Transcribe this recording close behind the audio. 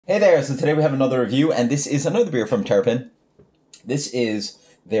Hey there, so today we have another review, and this is another beer from Terrapin. This is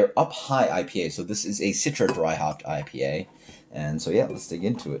their Up High IPA, so this is a Citra dry hopped IPA. And so yeah, let's dig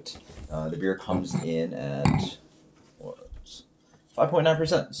into it. The beer comes in at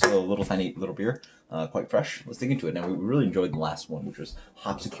 5.9%, so a little tiny little beer, quite fresh. Let's dig into it. Now we really enjoyed the last one, which was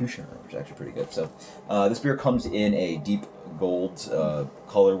Hopsecutioner, which is actually pretty good. So this beer comes in a deep gold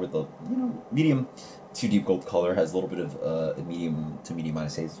color with a medium to deep gold color. Has a little bit of a medium to medium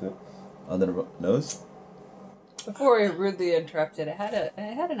minus haze to it on the nose. Before we rudely interrupted, it had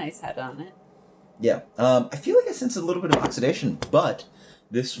a nice head on it. Yeah, I feel like I sense a little bit of oxidation, but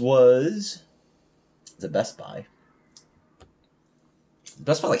this was the Best Buy.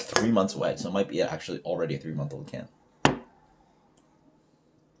 Best Buy like 3 months away, so it might be actually already a 3-month-old can.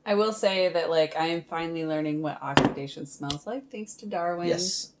 I will say that I am finally learning what oxidation smells like, thanks to Darwin.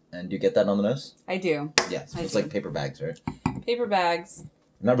 Yes, and do you get that on the nose? I do. Yeah, so it's like paper bags, right? Paper bags.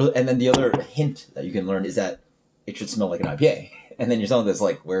 Not really. And then the other hint that you can learn is that it should smell like an IPA. And then you're telling this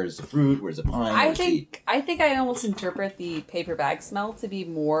like, where's the fruit? Where's the pine? I think I almost interpret the paper bag smell to be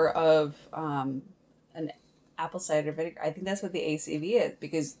more of an apple cider vinegar. I think that's what the ACV is,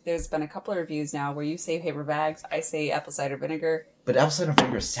 because there's been a couple of reviews now where you say paper bags, I say apple cider vinegar. But apple cider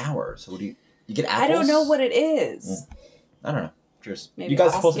vinegar is sour, so what do you get apples? I don't know what it is. I don't know. Cheers. Maybe you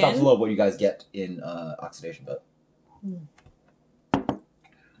guys post it down below what you guys get in oxidation, but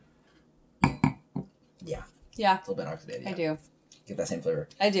yeah, a little bit oxidated. Yeah. I do get that same flavor.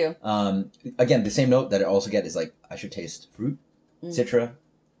 I do. Again, the same note that I also get is like I should taste fruit, citra,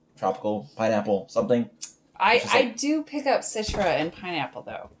 tropical, pineapple, something. I do pick up citra and pineapple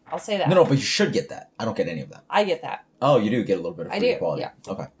though. I'll say that. No, but you should get that. I don't get any of that. I get that. Oh, you do get a little bit of fruity quality. Yeah.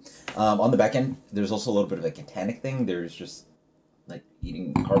 Okay. On the back end, there's also a little bit of a tannic thing. There's just like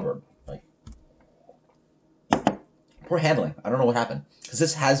eating cardboard. Like poor handling. I don't know what happened, because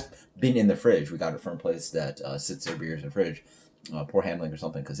this has been in the fridge. We got it from a place that sits their beers in the fridge. Poor handling or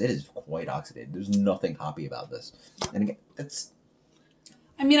something, because it is quite oxidated. There's nothing hoppy about this. And again, that's.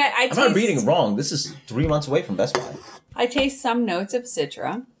 I mean, I'm not reading it wrong. This is 3 months away from Best Buy. I taste some notes of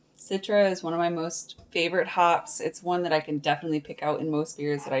Citra. Citra is one of my most favorite hops. It's one that I can definitely pick out in most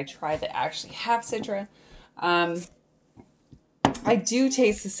beers that I try that actually have Citra. I do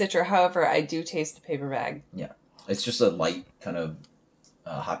taste the Citra, however, I do taste the paper bag. Yeah. It's just a light kind of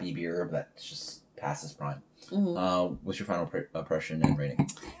hoppy beer that just passes prime. What's your final impression and rating?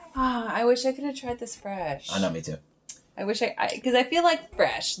 I wish I could have tried this fresh. I know, me too. I wish because I feel like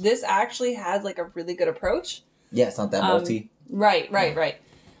fresh. This actually has like a really good approach. Yeah, it's not that malty. Right.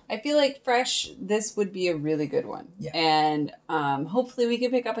 I feel like fresh, this would be a really good one. Yeah. And hopefully we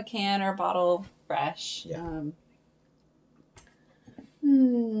can pick up a can or a bottle fresh. Yeah.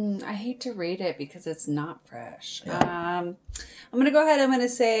 I hate to rate it because it's not fresh. Yeah. I'm going to go ahead. I'm going to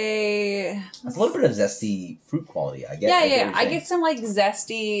say... It's a little bit of zesty fruit quality, I guess. Yeah. I get some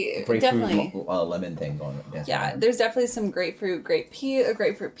zesty... Grapefruit, definitely. lemon thing going on. Yeah, there's definitely some grapefruit peel.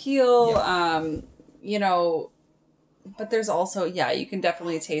 Yeah. But there's also, you can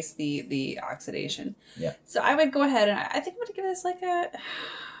definitely taste the oxidation. Yeah. So I would go ahead and I think I'm going to give this like a...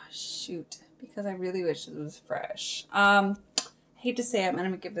 Shoot. Because I really wish it was fresh. I hate to say it, I'm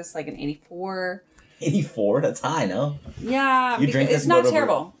going to give this like an 84. 84? That's high, no? Yeah. You drink this it's not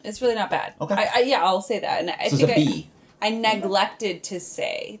terrible. It's really not bad. Okay. I'll say that. And I so think it's a B. I neglected to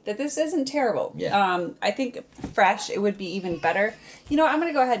say that this isn't terrible. Yeah. I think fresh, it would be even better. I'm going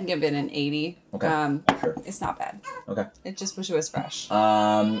to go ahead and give it an 80. Okay. Sure. It's not bad. Okay. It just wish it was fresh.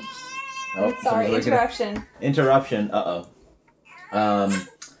 Sorry, interruption. Interruption. Pardon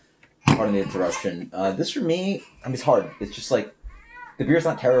the interruption. This for me, it's hard. It's just like, the beer's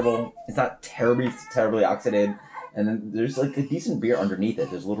not terrible. It's not terribly oxidated. And then there's like a decent beer underneath it.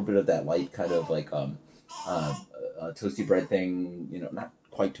 There's a little bit of that light kind of like, toasty bread thing, not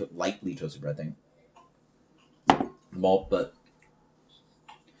quite lightly toasted bread thing. Malt, but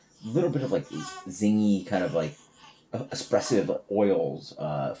a little bit of like zingy kind of like espressive oils,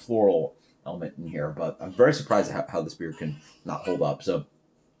 floral element in here. But I'm very surprised at how this beer can not hold up. So,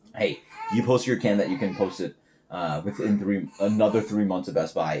 hey, you post your can that you can post it within another 3 months of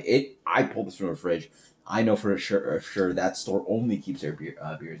Best Buy. I pulled this from a fridge. I know for sure that store only keeps their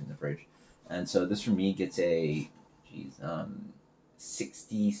beers in the fridge. And so this for me gets a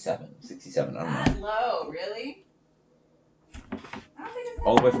 67. I don't know. That low, really? I don't think it's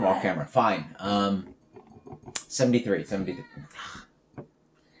all the way from off camera. Fine. 73.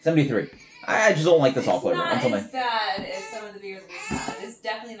 I just don't like the salt flavor. It's not as bad as some of the beers we've had. It's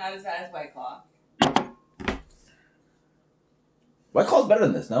definitely not as bad as White Claw. White Claw's better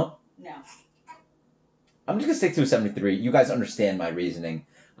than this, no? No. I'm just going to stick to a 73. You guys understand my reasoning.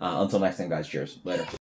 Until next time, guys. Cheers. Later.